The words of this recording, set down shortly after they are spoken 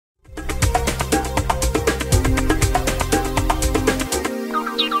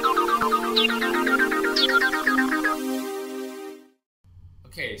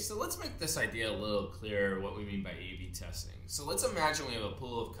let's make this idea a little clearer what we mean by A/B testing. So let's imagine we have a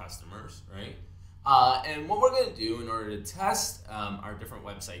pool of customers, right? And what we're going to do in order to test our different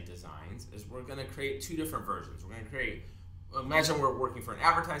website designs is we're going to create two different versions. We're going to create, imagine we're working for an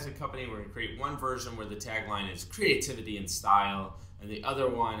advertising company, we're going to create one version where the tagline is creativity and style, and the other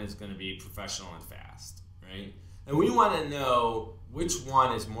one is going to be professional and fast, right? And we want to know which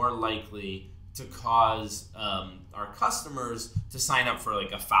one is more likely to cause our customers to sign up for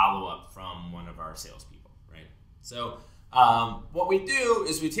like a follow-up from one of our salespeople, right? So what we do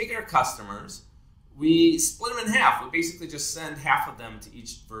is we take our customers, we split them in half. We basically just send half of them to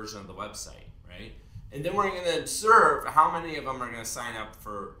each version of the website, right? And then we're going to observe how many of them are going to sign up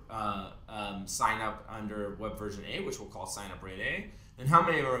for sign up under web version A, which we'll call sign up rate A, and how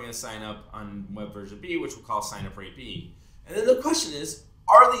many of them are going to sign up on web version B, which we'll call sign up rate B. And then the question is,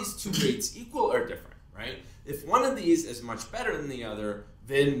 are these two rates equal or different, right? If one of these is much better than the other,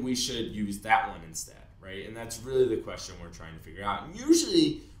 then we should use that one instead, right? And that's really the question we're trying to figure out. And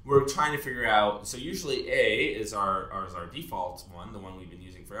usually we're trying to figure out, so usually A is our default one, the one we've been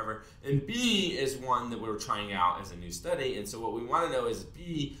using forever, and B is one that we're trying out as a new study. And so what we want to know is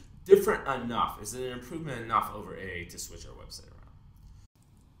B different enough? Is it an improvement enough over A to switch our website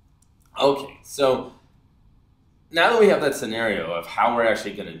around? Okay, so now that we have that scenario of how we're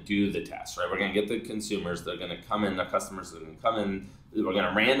actually going to do the test, right? We're going to get the consumers, they're going to come in, the customers are going to come in, we're going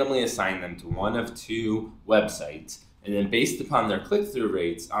to randomly assign them to one of two websites, and then based upon their click-through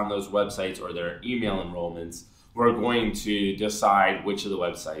rates on those websites or their email enrollments, we're going to decide which of the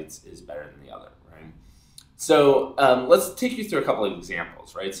websites is better than the other, right? So let's take you through a couple of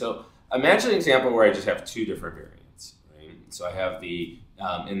examples, right? So imagine an example where I just have two different variants, right? So I have the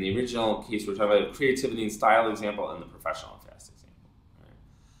in the original case, we're talking about a creativity and style example and the professional and fast example. Right?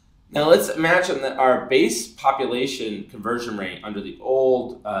 Now let's imagine that our base population conversion rate under the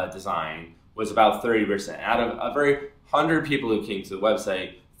old design was about 30%. Out of every 100 people who came to the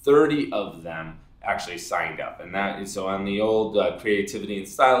website, 30 of them actually signed up. And that is, so on the old creativity and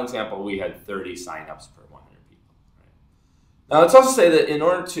style example, we had 30 signups per 100 people. Right? Now let's also say that in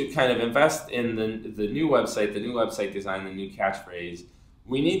order to kind of invest in the new website design, the new catchphrase,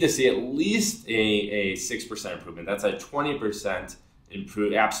 we need to see at least a 6% improvement. That's a 20%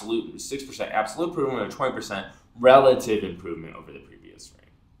 absolute 6% absolute improvement, or 20% relative improvement over the previous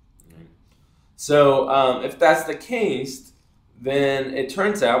rate. Right? So if that's the case, then it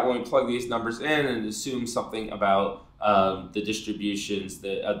turns out when we plug these numbers in and assume something about the distributions,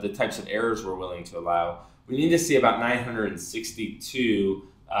 the types of errors we're willing to allow, we need to see about 962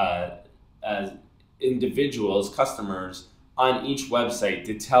 individuals, customers, on each website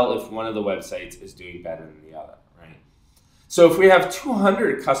to tell if one of the websites is doing better than the other, right? So if we have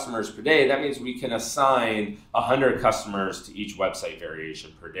 200 customers per day, that means we can assign 100 customers to each website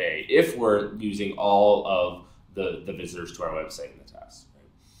variation per day if we're using all of the visitors to our website in the test, right?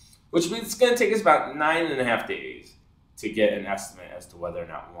 Which means it's going to take us about 9.5 days to get an estimate as to whether or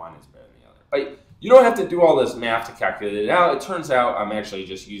not one is better than the other. But you don't have to do all this math to calculate it out. It turns out I'm actually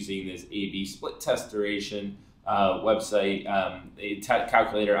just using this A/B split test duration website, a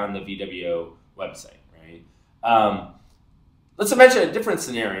calculator on the VWO website, right? Let's imagine a different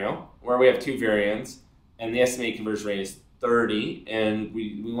scenario where we have two variants and the estimated conversion rate is 30, and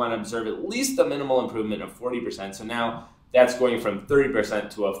we want to observe at least a minimal improvement of 40%. So now that's going from 30%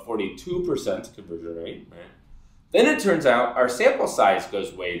 to a 42% conversion rate, right? Then it turns out our sample size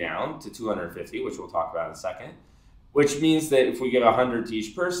goes way down to 250, which we'll talk about in a second, which means that if we give 100 to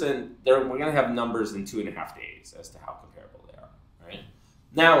each person, we're going to have numbers in 2.5 days as to how comparable they are, right?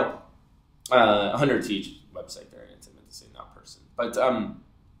 Now, 100 to each website variant, I meant to say, not person. But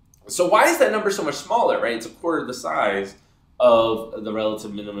so why is that number so much smaller, right? It's a quarter the size of the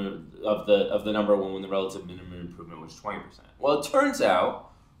relative minimum of the number one when the relative minimum improvement was 20%. Well, it turns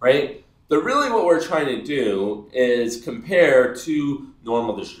out, right, that really what we're trying to do is compare two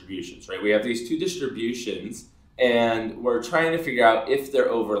normal distributions, right? We have these two distributions, and we're trying to figure out if they're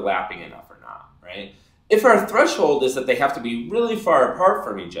overlapping enough or not, right? If our threshold is that they have to be really far apart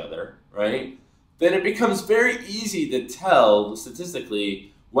from each other, right, then it becomes very easy to tell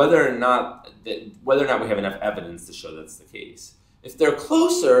statistically whether or not we have enough evidence to show that's the case. If they're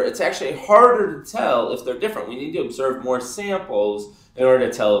closer, it's actually harder to tell if they're different. We need to observe more samples in order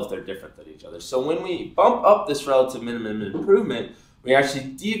to tell if they're different than each other. So when we bump up this relative minimum improvement, we actually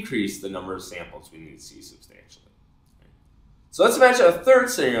decrease the number of samples we need to see substantially. So let's imagine a third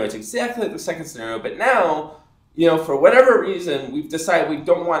scenario. It's exactly like the second scenario, but now, for whatever reason, we've decided we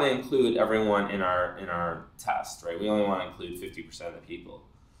don't want to include everyone in our test, right? We only want to include 50% of the people.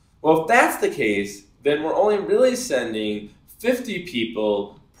 Well, if that's the case, then we're only really sending 50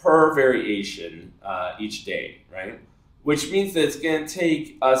 people per variation each day, right? Which means that it's going to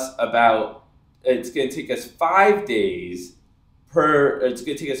take us 5 days it's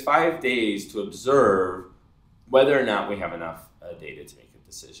going to take us 5 days to observe whether or not we have enough data to make a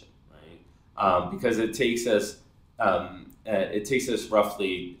decision, right? Because it takes us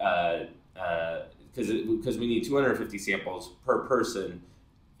roughly because we need 250 samples per person.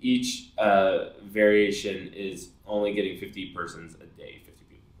 Each variation is only getting 50 persons a day, 50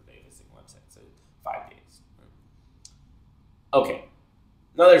 people per day visiting the website, so 5 days. Okay,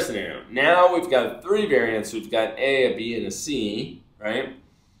 another scenario. Now we've got 3 variants. We've got A, a B, and a C, right?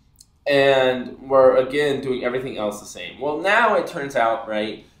 And we're, again, doing everything else the same. Well, now it turns out,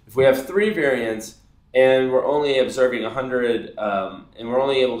 right, if we have 3 variants and we're only observing 100, and we're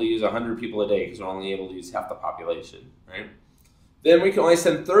only able to use 100 people a day because we're only able to use half the population, right? Then we can only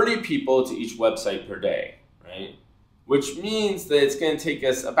send 30 people to each website per day, right? Which means that it's going to take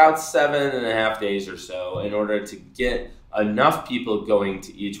us about 7.5 days or so in order to get enough people going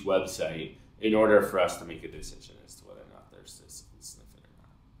to each website in order for us to make a decision as to whether or not they're statistically significant or not.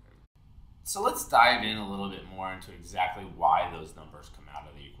 Right? So let's dive in a little bit more into exactly why those numbers come out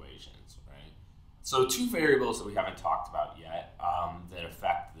of the equations, right? So 2 variables that we haven't talked about yet that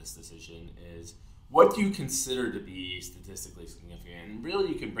affect this decision is, what do you consider to be statistically significant? And really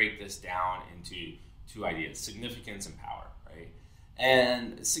you can break this down into 2 ideas, significance and power, right?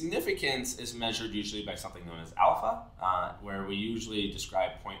 And significance is measured usually by something known as alpha, where we usually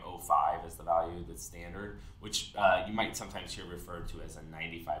describe 0.05 as the value that's standard, which you might sometimes hear referred to as a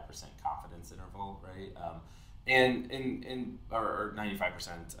 95% confidence interval, right? Or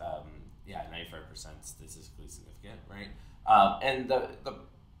 95%, 95% statistically significant, right? And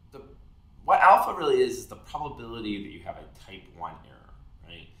what alpha really is the probability that you have a type 1 error,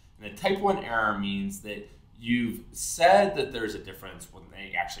 right? And a type 1 error means that you've said that there's a difference when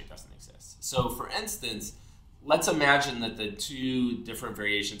it actually doesn't exist. So for instance, let's imagine that the 2 different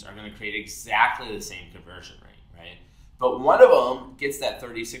variations are going to create exactly the same conversion rate, right? But one of them gets that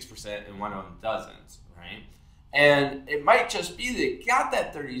 36% and one of them doesn't, right? And it might just be that it got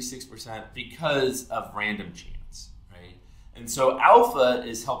that 36% because of random chance. And so alpha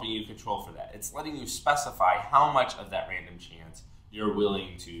is helping you control for that. It's letting you specify how much of that random chance you're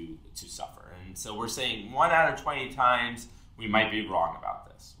willing to suffer. And so we're saying 1 out of 20 times we might be wrong about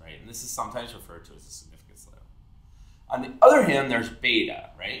this, right? And this is sometimes referred to as a significance level. On the other hand, there's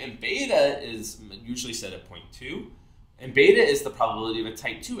beta, right? And beta is usually set at 0.2. And beta is the probability of a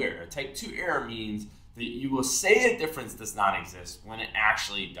type 2 error. A type 2 error means that you will say a difference does not exist when it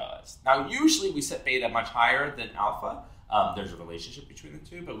actually does. Now, usually we set beta much higher than alpha. There's a relationship between the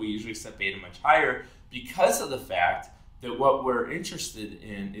 2, but we usually set beta much higher because of the fact that what we're interested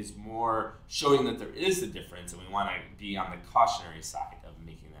in is more showing that there is a difference, and we want to be on the cautionary side of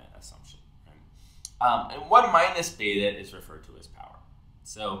making that assumption. Right? And 1 minus beta is referred to as power.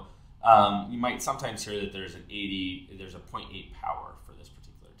 So you might sometimes hear that there's a 0.8 power for this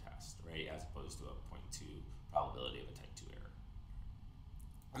particular test, right, as opposed to a 0.2 probability of a type 2 error.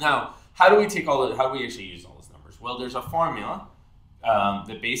 Now, how do we actually use all this? Well, there's a formula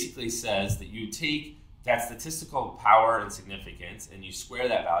that basically says that you take that statistical power and significance and you square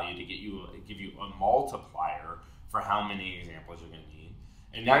that value to give you a multiplier for how many examples you're going to need.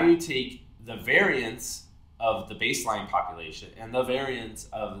 And now you take the variance of the baseline population and the variance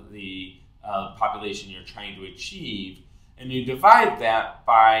of the population you're trying to achieve, and you divide that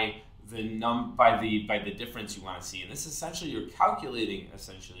by the difference you want to see. And this essentially, you're calculating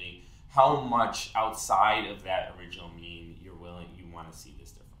how much outside of that original mean you want to see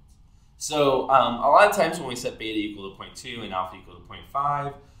this difference. So a lot of times when we set beta equal to 0.2 and alpha equal to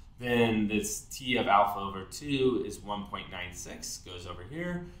 0.5, then this t of alpha over 2 is 1.96, goes over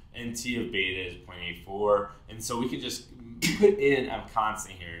here, and t of beta is 0.84. And so we can just put in a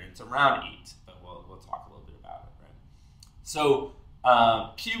constant here, and it's around 8, but we'll talk a little bit about it, right? So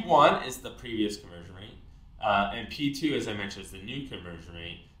P1 is the previous conversion rate, and P2, as I mentioned, is the new conversion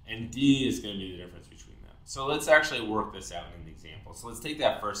rate. And D is going to be the difference between them. So let's actually work this out in an example. So let's take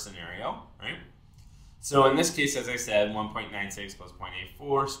that first scenario, right? So in this case, as I said, 1.96 plus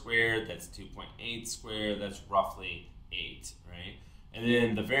 0.84 squared, that's 2.8 squared, that's roughly 8, right? And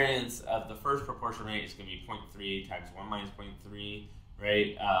then the variance of the first proportion rate is going to be 0.38 times 1 minus 0.3,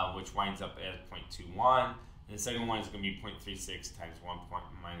 right? Which winds up at 0.21. And the second one is going to be 0.36 times 1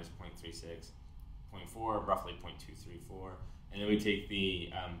 minus 0.36, 0.4, roughly 0.234. And then we take the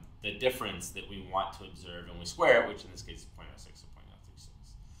difference that we want to observe and we square it, which in this case is 0.06 or 0.036.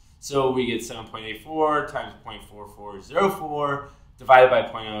 So we get 7.84 times 0.4404 divided by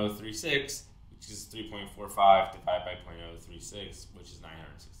 0.036, which is 3.45 divided by 0.036, which is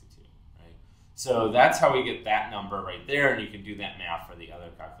 962, right? So that's how we get that number right there, and you can do that math for the other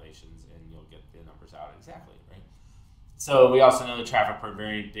calculations, and you'll get the numbers out exactly, right? So we also know the traffic per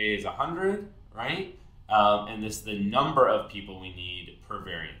variant day is 100, right? And this is the number of people we need per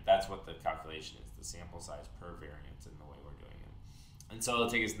variant. That's what the calculation is, the sample size per variant in the way we're doing it. And so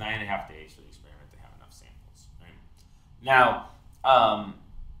it'll take us 9.5 days for the experiment to have enough samples, right? Now,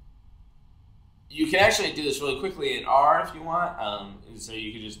 you can actually do this really quickly in R if you want. So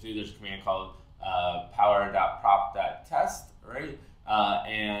you can just do, there's a command called power.prop.test, right?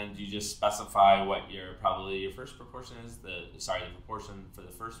 And you just specify what probably your first proportion is, the proportion for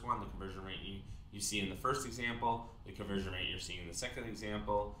the first one, the conversion rate you see in the first example, the conversion rate you're seeing in the second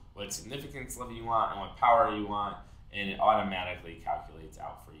example, what significance level you want, and what power you want, and it automatically calculates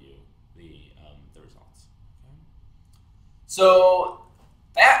out for you the results. Okay? So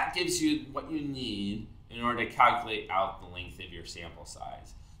that gives you what you need in order to calculate out the length of your sample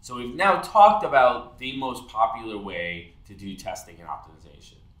size. So we've now talked about the most popular way to do testing and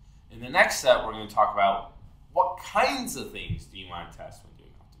optimization. In the next step, we're going to talk about what kinds of things do you want to test when